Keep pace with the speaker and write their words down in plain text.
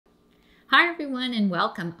Hi everyone and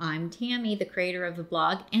welcome. I'm Tammy, the creator of the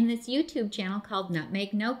blog and this YouTube channel called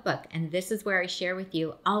Nutmeg Notebook, and this is where I share with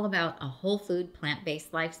you all about a whole food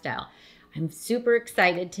plant-based lifestyle. I'm super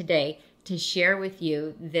excited today to share with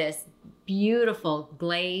you this beautiful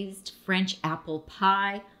glazed French apple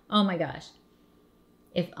pie. Oh my gosh.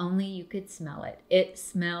 If only you could smell it. It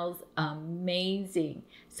smells amazing.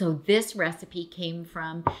 So this recipe came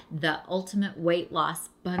from the Ultimate Weight Loss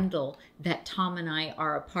Bundle that Tom and I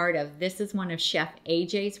are a part of. This is one of Chef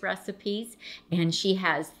AJ's recipes, and she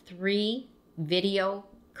has 3 video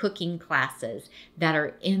cooking classes that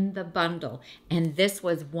are in the bundle. And this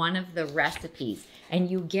was one of the recipes.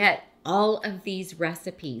 And you get all of these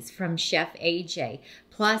recipes from Chef AJ,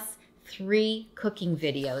 plus 3 cooking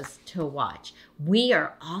videos to watch. We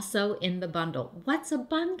are also in the bundle. What's a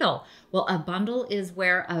bundle? Well, a bundle is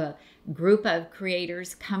where a group of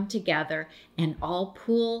creators come together and all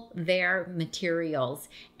pool their materials,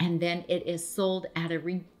 and then it is sold at a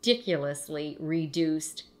ridiculously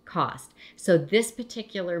reduced cost. So this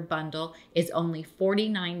particular bundle is only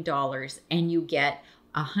 $49, and you get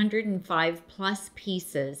 105 plus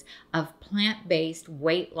pieces of plant-based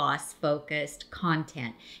weight loss focused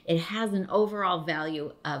content. It has an overall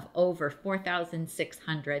value of over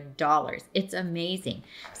 $4,600. It's amazing.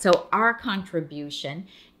 So our contribution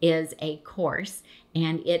is a course,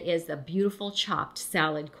 and it is a beautiful chopped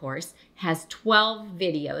salad course. Has 12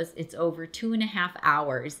 videos. It's over 2.5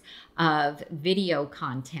 hours of video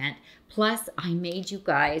content. Plus I made you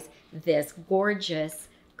guys this gorgeous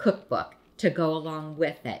cookbook to go along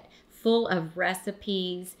with it, full of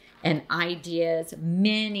recipes and ideas,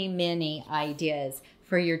 many ideas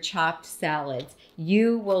for your chopped salads.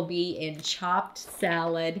 You will be in chopped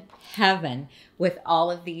salad heaven with all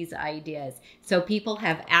of these ideas. So people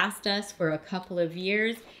have asked us for a couple of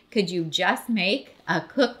years, could you just make a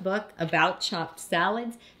cookbook about chopped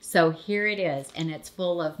salads? So here it is, and it's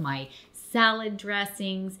full of my salad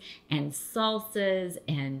dressings and salsas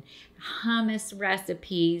and hummus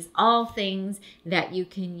recipes, all things that you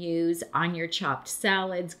can use on your chopped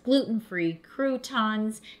salads, gluten-free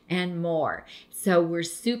croutons, and more. So we're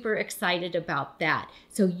super excited about that.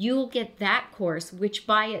 So you'll get that course, which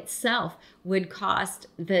by itself would cost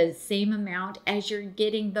the same amount as you're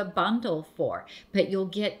getting the bundle for, but you'll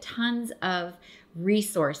get tons of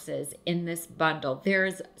resources in this bundle.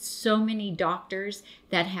 There's so many doctors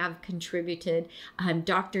that have contributed.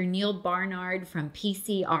 Dr. Neil Barnard from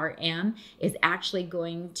PCRM is actually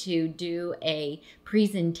going to do a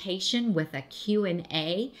presentation with a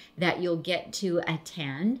Q&A that you'll get to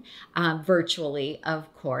attend virtually,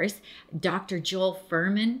 of course. Dr. Joel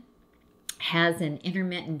Furman has an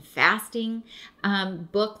intermittent fasting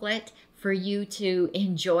booklet for you to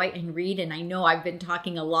enjoy and read. And I know I've been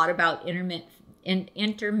talking a lot about intermittent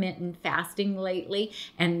fasting lately,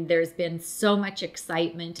 and there's been so much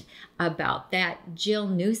excitement about that. Jill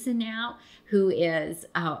Newsonow, who is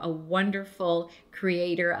a wonderful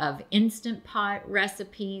creator of Instant Pot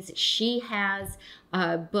recipes, she has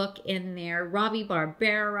a book in there. Robbie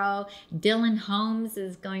Barbero, Dylan Holmes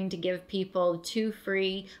is going to give people 2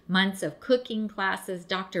 free months of cooking classes.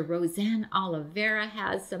 Dr. Roseanne Oliveira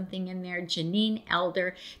has something in there. Janine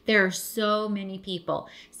Elder. There are so many people.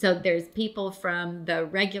 So there's people from the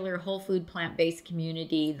regular whole food plant-based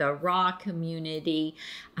community, the raw community.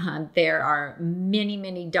 There are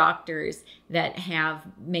many doctors that have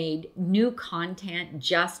made new content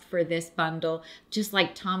just for this bundle, just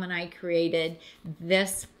like Tom and I created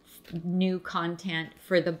this new content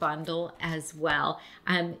for the bundle as well.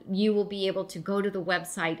 You will be able to go to the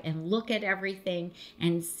website and look at everything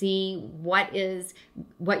and see what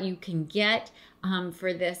you can get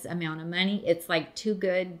for this amount of money. It's like too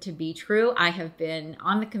good to be true. I have been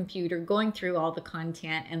on the computer going through all the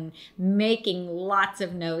content and making lots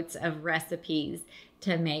of notes of recipes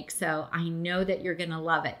to make. So I know that you're going to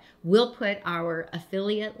love it. We'll put our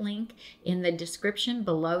affiliate link in the description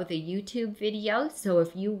below the YouTube video. So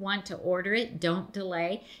if you want to order it, don't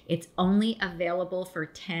delay. It's only available for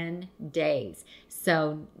 10 days.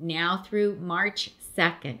 So now through March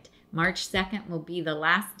 2nd. March 2nd will be the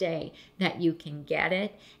last day that you can get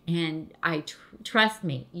it. And trust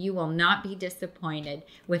me, you will not be disappointed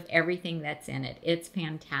with everything that's in it. It's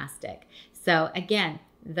fantastic. So again,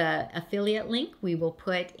 the affiliate link we will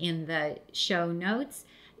put in the show notes.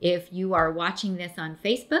 If you are watching this on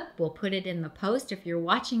Facebook, we'll put it in the post. If you're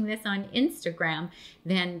watching this on Instagram,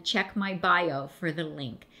 then check my bio for the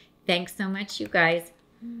link. Thanks so much, you guys.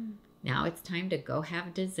 Now it's time to go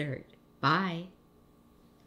have dessert. Bye.